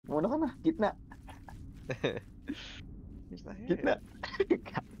Una ka na. Gitna. He's not here. Gitna.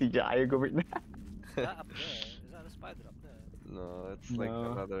 Tidak ayaw gawin na. Is that up there? Is that a spider up there? No, it's like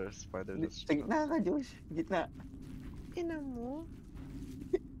No. another spider that's Sa gitna ka, Josh. Gitna. Ina mo.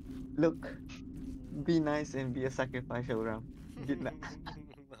 Look. Be nice and be a sacrificial ram. Gitna.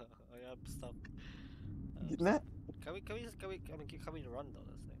 I am stuck. Gitna. Can we run though?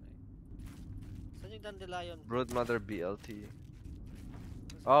 That's like. Saan yung dandelion? Broodmother BLT.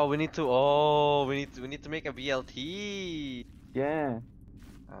 Oh, we need to make a BLT. Yeah.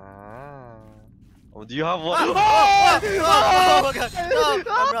 Ah. Oh, do you have one? Oh my god! No!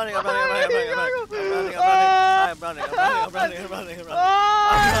 I'm running!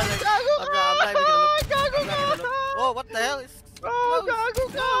 Oh, what the hell? It's Oh, gago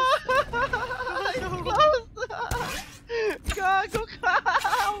ka! Gago ka!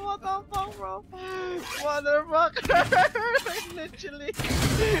 What the fuck, bro? Motherfucker! Literally.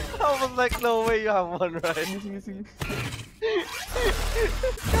 I was like, no way you have one, right? Sige.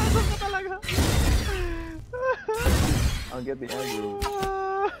 Gago ka talaga. I'll get the aggro.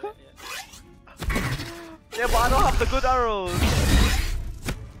 Yeah, but I don't have the good arrows.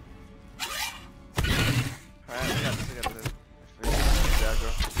 Alright, I got this. The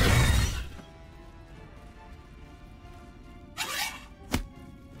aggro.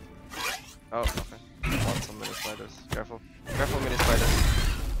 Oh, okay. Want some mini spiders. Careful. Careful, mini spiders.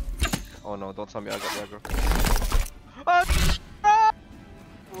 Oh no, don't tell me I got the aggro. Ah!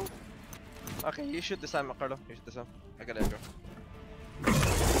 Okay, you shoot this time, Carlo. You shoot this time. I got the aggro.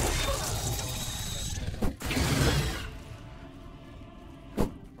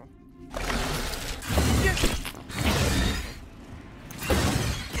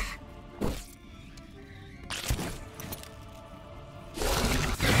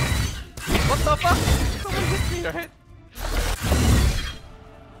 What the fuck? Someone hit me, right?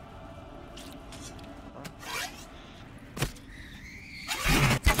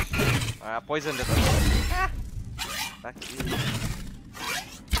 I poisoned it. Back to you.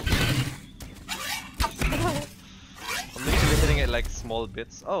 I'm literally hitting it like small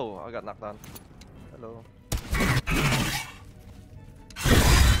bits. Oh, I got knocked down. Hello.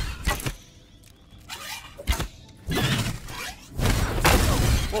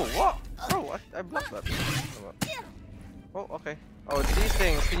 Whoa, what? Bro, I blocked that. Oh, okay. Oh, it's these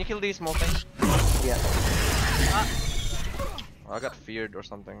things. Can you kill these small things? Yeah. Oh, I got feared or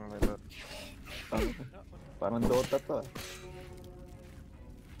something like that. Parang Dota to.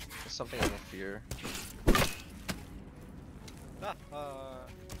 There's something I don't fear.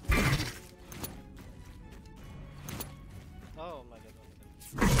 Oh my god.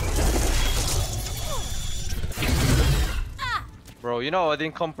 Bro, you know I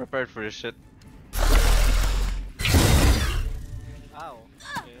didn't come prepared for this shit. Ow.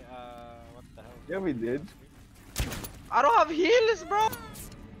 Okay, what the hell? Yeah, we did. I don't have heals, bro!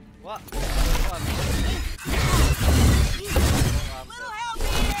 What?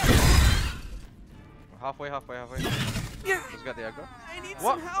 Halfway. Who's got the aggro? I need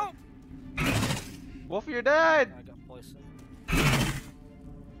What? some help. Wolf, you're dead! I got poison.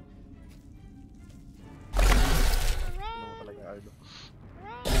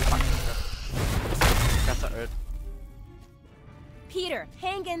 That's a earth. Peter,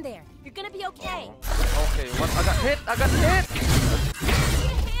 hang in there. You're gonna be okay. Okay, what? I got hit! Hand.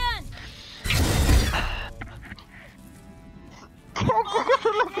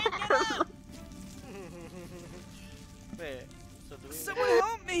 Wait, so do we... Someone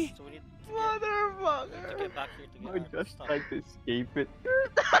help me. So we need to Motherfucker! get back here to get I our just stuff. tried to escape it.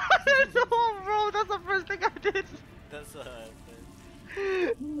 No, bro, that's the first thing I did! That's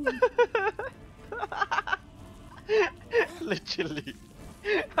Literally.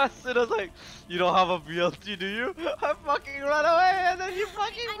 As soon as like, you don't have a BLT, do you? I fucking ran away and then you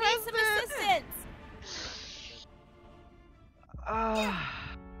fucking I need pressed some it! assistance.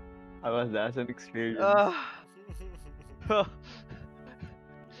 That's an experience. Bro.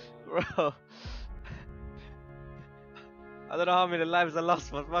 I don't know how many lives I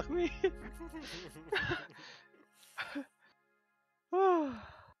lost, but fuck me.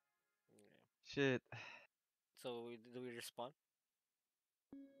 Shit. So do we respawn?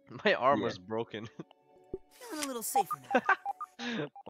 My armor's broken. Feeling a little safer now.